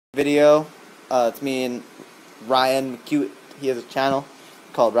video. It's me and Ryan McCute. He has a channel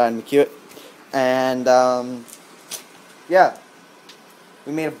called Ryan McCute. And yeah,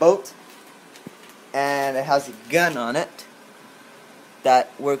 we made a boat, and it has a gun on it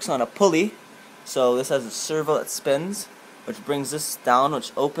that works on a pulley. So this has a servo that spins, which brings this down,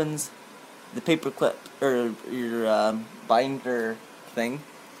 which opens the paper clip or your binder thing,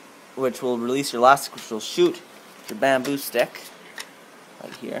 which will release your elastic, which will shoot your bamboo stick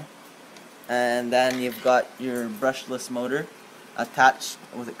right here. And then you've got your brushless motor attached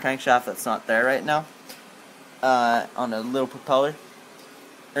with a crankshaft that's not there right now on a little propeller.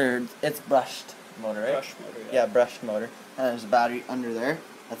 Or it's brushed motor, right? Brush motor, yeah, brushed motor. And there's a battery under there.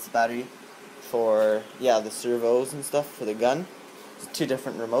 That's the battery for the servos and stuff for the gun. It's 2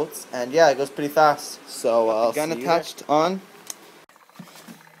 different remotes, and yeah, it goes pretty fast. So gun attached on.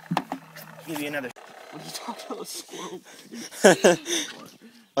 Give you another. What are you talking about, squirrel?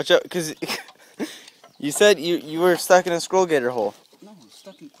 Watch out, cause you said you were stuck in a squirrel gator hole. No, I'm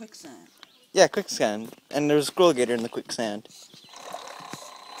stuck in quicksand. Yeah, quicksand, and there's a squirrel gator in the quicksand.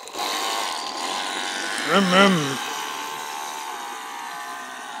 I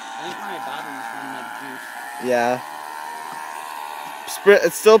think my battery's running out of juice. Yeah.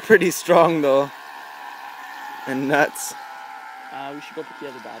 It's still pretty strong though. And nuts. We should go put the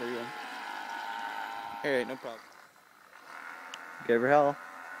other battery in. Alright, no problem. Give her hell.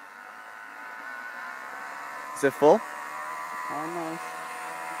 Is it full? Almost.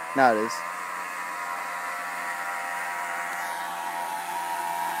 Now it is.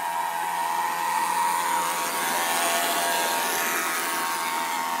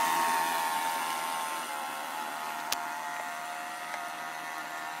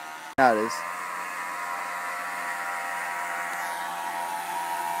 Now it is.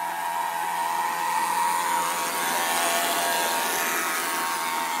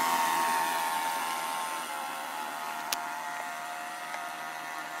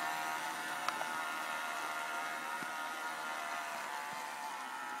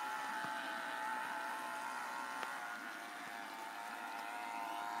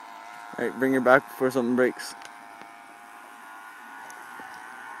 Alright, bring her back before something breaks.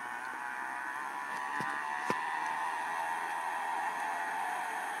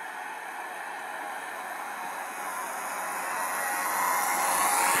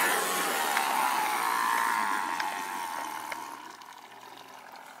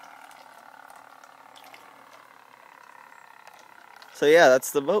 So yeah, that's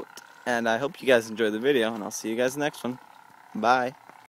the boat, and I hope you guys enjoyed the video, and I'll see you guys next one. Bye.